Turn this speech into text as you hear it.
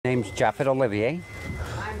Name's Olivier.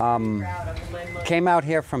 Came out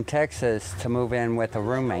here from Texas to move in with a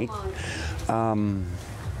roommate.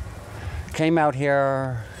 Came out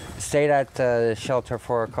here, stayed at the shelter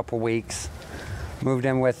for a couple weeks, moved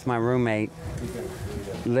in with my roommate,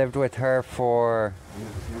 lived with her for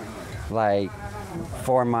like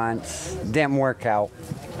 4 months, didn't work out,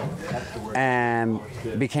 and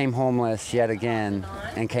became homeless yet again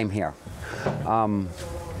and came here.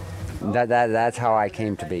 That's how I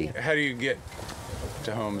came to be. How do you get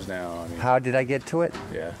to HomesNOW? I mean, how did I get to it?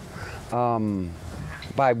 Yeah.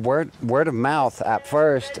 By word of mouth at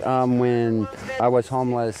first. When I was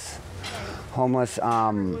homeless,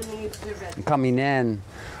 coming in,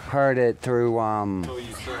 heard it through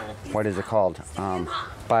what is it called?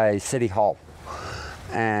 By City Hall,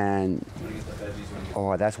 and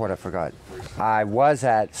that's what I forgot. I was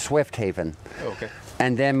at Swift Haven. Okay.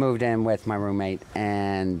 And then moved in with my roommate,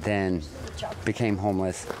 and then became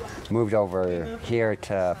homeless. Moved over here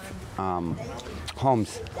to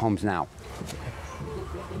HomesNOW.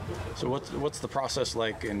 So what's the process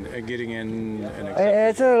like in getting in and accepting?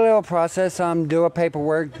 It's a little process. Do a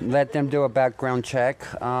paperwork, let them do a background check,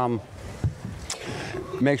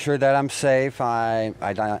 make sure that I'm safe. I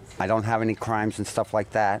don't have any crimes and stuff like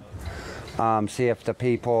that. See if the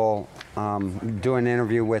people do an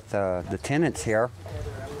interview with the tenants here.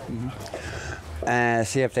 And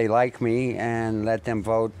see if they like me and let them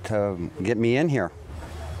vote to get me in here.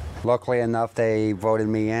 Luckily enough, they voted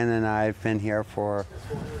me in, and I've been here for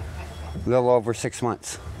a little over 6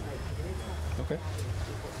 months. Okay.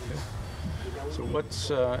 So what's,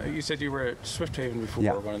 you said you were at Swift Haven before,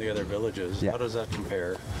 yeah. One of the other villages. Yeah. How does that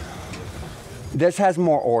compare? This has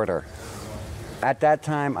more order. At that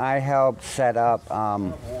time, I helped set up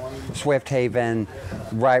Swift Haven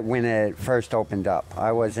right when it first opened up.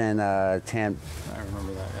 I was in a tent. I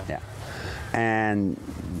remember that, yeah. And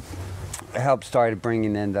helped started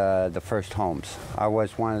bringing in the first homes. I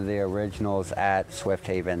was one of the originals at Swift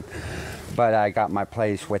Haven, but I got my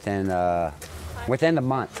place within a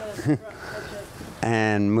month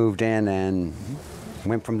and moved in and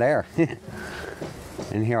went from there.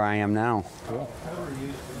 And here I am now. Cool.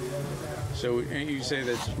 So you say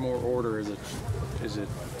that's more order. Is it?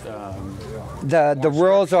 The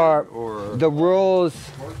rules are or the rules.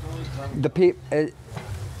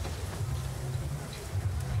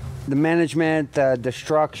 The management, the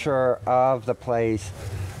structure of the place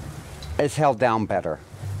is held down better.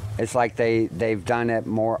 It's like they've done it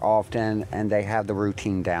more often and they have the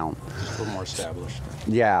routine down. It's a little more established.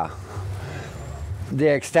 Yeah. The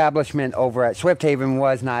establishment over at Swift Haven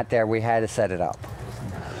was not there. We had to set it up.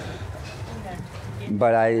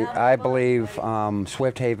 But I believe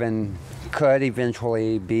Swift Haven could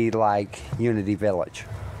eventually be like Unity Village.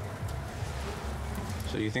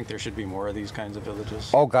 So you think there should be more of these kinds of villages?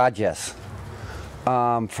 Oh God, yes.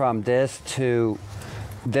 From this to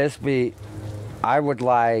this I would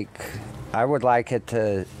like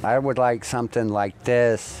something like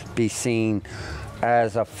this be seen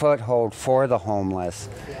as a foothold for the homeless,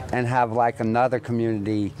 and have like another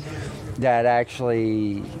community that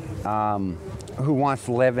actually who wants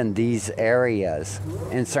to live in these areas,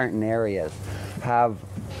 in certain areas, have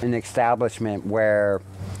an establishment where,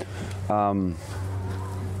 how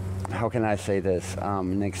can I say this,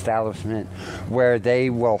 an establishment where they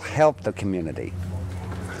will help the community.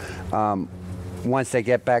 Once they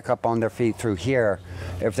get back up on their feet through here,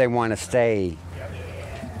 if they want to stay,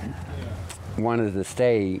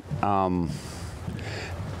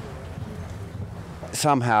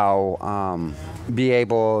 somehow be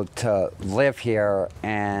able to live here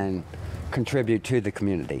and contribute to the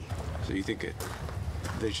community. So you think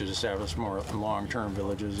they should establish more long-term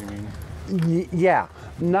villages, you mean? Yeah,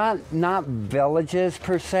 not villages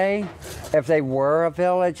per se. If they were a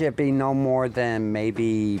village, it'd be no more than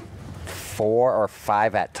maybe 4 or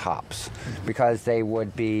 5 at tops, because they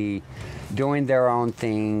would be doing their own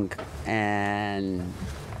thing and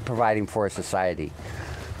providing for society.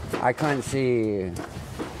 I could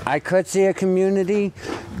see a community,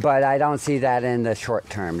 but I don't see that in the short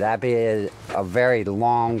term. That'd be a very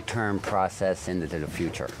long-term process into the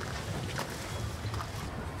future.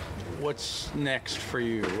 What's next for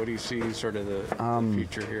you? What do you see sort of the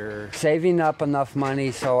future here? Saving up enough money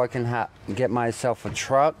so I can get myself a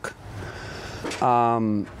truck.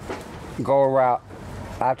 Go around,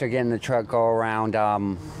 after getting the truck, go around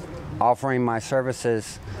offering my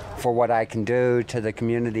services for what I can do to the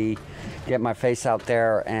community, get my face out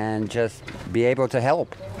there, and just be able to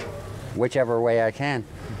help whichever way I can,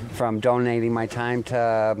 from donating my time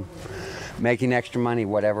to making extra money,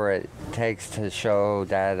 whatever it takes to show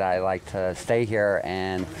that I like to stay here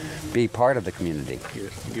and be part of the community.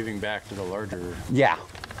 Giving back to the larger. Yeah.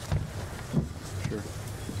 Sure.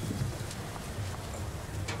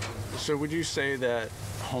 So would you say that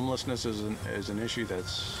homelessness is an issue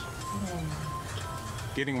that's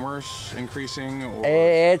getting worse, increasing? Or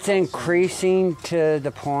it's increasing to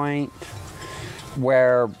the point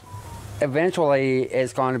where eventually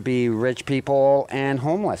it's going to be rich people and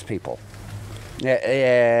homeless people.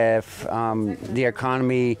 If the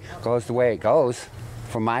economy goes the way it goes,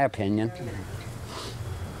 from my opinion.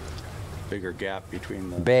 Bigger gap between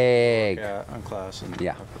the Big class and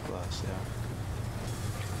yeah. upper class. Yeah.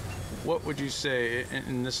 What would you say,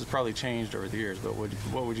 and this has probably changed over the years, but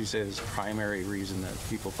what would you say is the primary reason that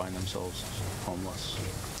people find themselves homeless?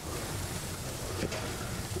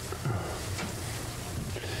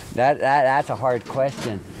 That's a hard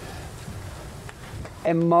question.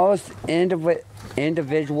 And most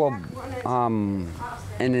individual, in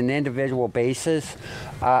an individual basis,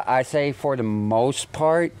 I say for the most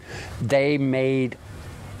part, they made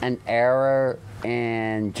an error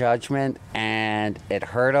in judgment and it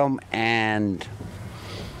hurt them and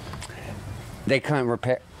they couldn't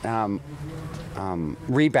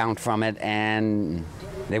rebound from it and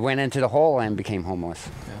they went into the hole and became homeless.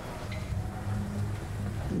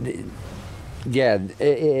 Yeah,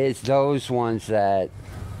 it's those ones that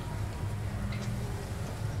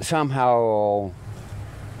somehow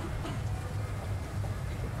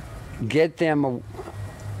get them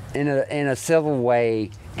in a civil way,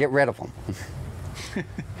 get rid of them.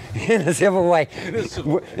 In a civil way. In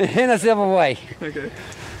a civil way. Okay.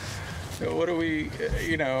 So what do we,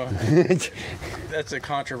 that's a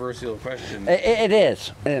controversial question. It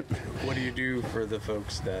is. What do you do for the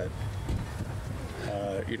folks that,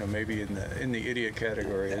 maybe in the idiot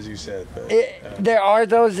category, as you said? But, there are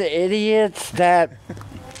those idiots that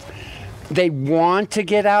they want to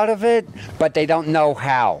get out of it, but they don't know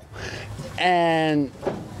how. And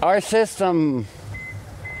our system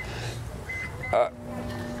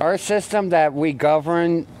that we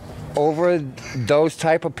govern over those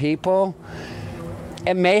type of people,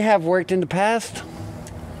 it may have worked in the past,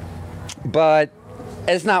 but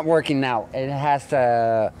it's not working now. It has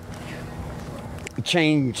to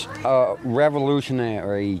change, a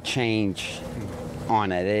revolutionary change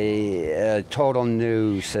on it, a total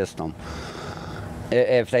new system.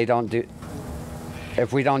 If we don't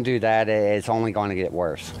do that, it's only going to get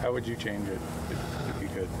worse. How would you change it if you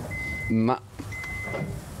could?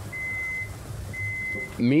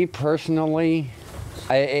 Me personally,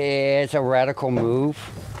 it's a radical move.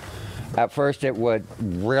 At first it would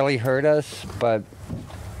really hurt us, but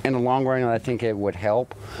in the long run I think it would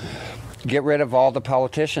help. Get rid of all the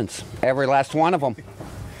politicians, every last one of them.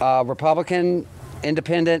 Republican,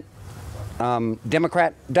 Independent,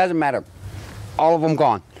 Democrat, doesn't matter. All of them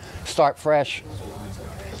gone. Start fresh.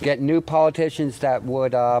 Get new politicians that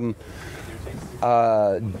would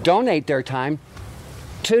donate their time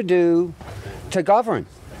to govern.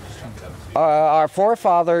 Our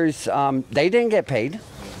forefathers, they didn't get paid.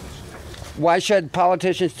 Why should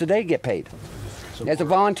politicians today get paid? So it's a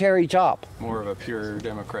voluntary job. More of a pure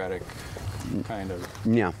democratic kind of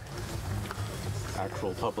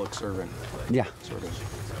actual public servant sort of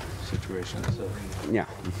situation. So. Yeah.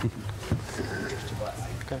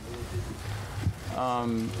 Okay.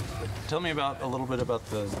 Tell me a little bit about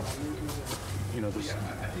the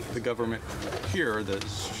government here, the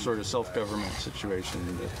sort of self-government situation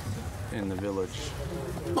in the village.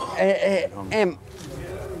 And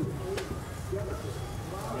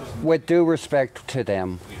with due respect to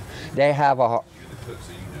them, they have a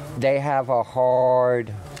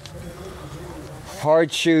hard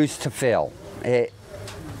shoes to fill. It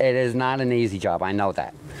is not an easy job, I know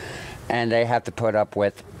that. And they have to put up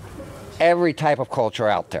with every type of culture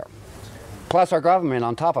out there, plus our government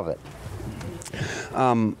on top of it.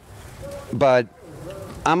 But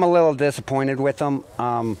I'm a little disappointed with them.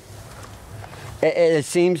 It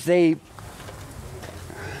seems they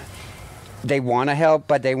want to help,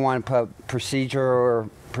 but they want to put procedure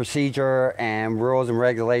and rules and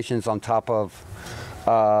regulations on top of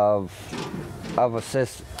a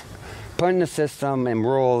system, putting a system and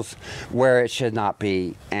rules where it should not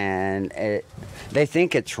be. And they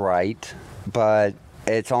think it's right, but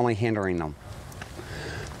it's only hindering them.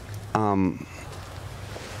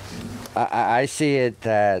 I see it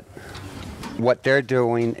that what they're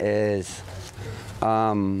doing is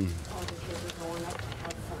they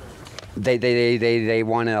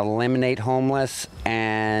want to eliminate homeless,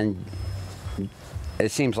 and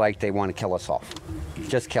it seems like they want to kill us off.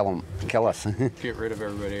 Just kill us. Get rid of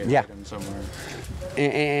everybody and yeah. hide them somewhere.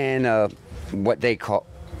 And what they call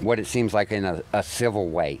what it seems like in a civil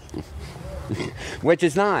way, which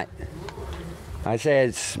is not. I say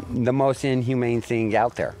it's the most inhumane thing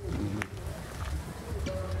out there.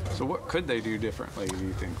 So what could they do differently, do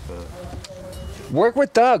you think? Work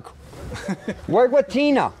with Doug. Work with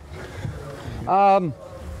Tina. Come,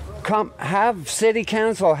 have city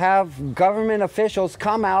council, have government officials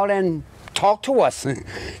come out and talk to us.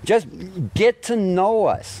 Just get to know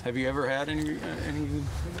us. Have you ever had any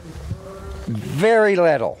Very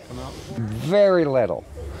little. come out? Very little.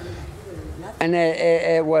 And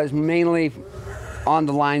it was mainly on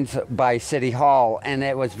the lines by City Hall, and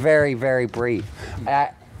it was very, very brief.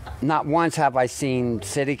 Not once have I seen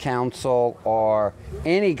City Council or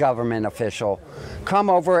any government official come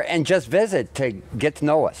over and just visit to get to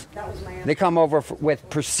know us. They come over with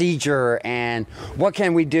procedure and what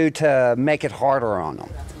can we do to make it harder on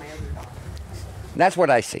them. That's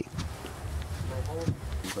what I see.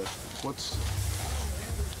 But what's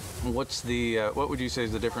the what would you say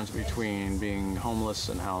is the difference between being homeless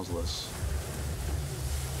and houseless?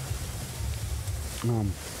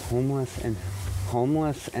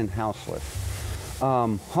 Homeless and houseless.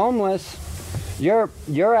 Homeless,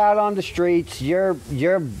 you're out on the streets. You're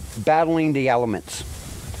battling the elements.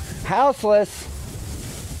 Houseless,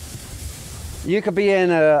 you could be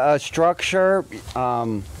in a structure,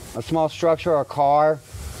 a small structure, a car,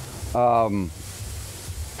 a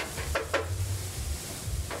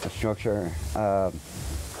structure,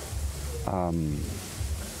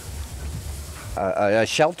 a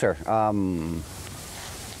shelter,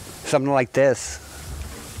 something like this,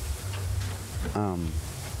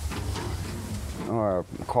 or a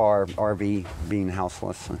car, RV, being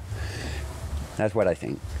houseless. That's what I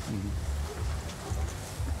think. You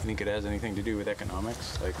think it has anything to do with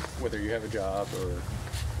economics, like whether you have a job or?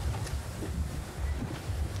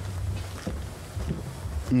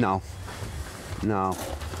 No.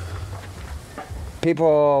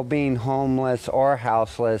 People being homeless or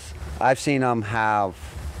houseless, I've seen them have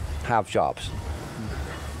jobs.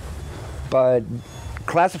 But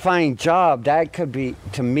classifying job, that could be,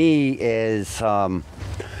 to me, is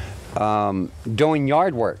doing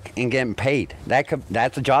yard work and getting paid.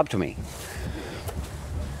 That's a job to me.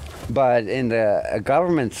 But in the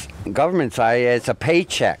government side, it's a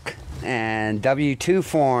paycheck and W-2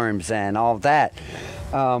 forms and all that.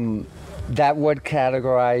 That would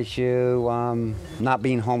categorize you not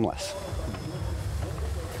being homeless.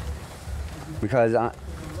 Because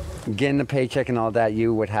getting the paycheck and all that,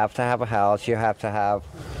 you would have to have a house. You have to have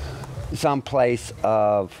some place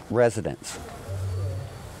of residence.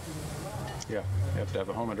 Yeah, you have to have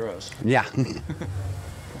a home address. Yeah.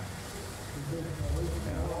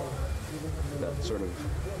 That sort of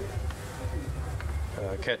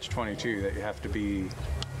catch-22 that you have to be.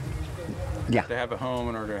 Yeah. To have a home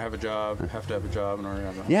in order to have a job, have to have a job in order to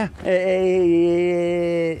have a home. Yeah.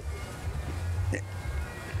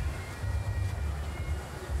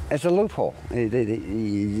 It's a loophole.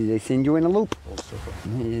 They send you in a loop.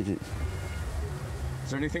 Is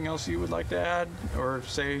there anything else you would like to add or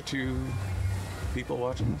say to people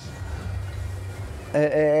watching this?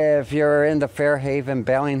 If you're in the Fairhaven,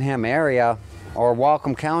 Bellingham area, or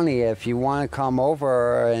Whatcom County, if you want to come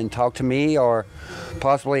over and talk to me or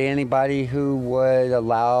possibly anybody who would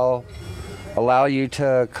allow you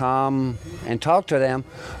to come and talk to them,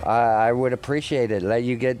 I would appreciate it. Let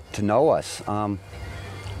you get to know us.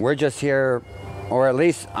 We're just here, or at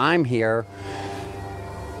least I'm here,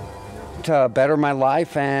 to better my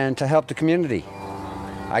life and to help the community.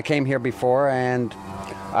 I came here before and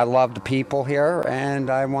I love the people here and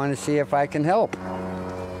I want to see if I can help.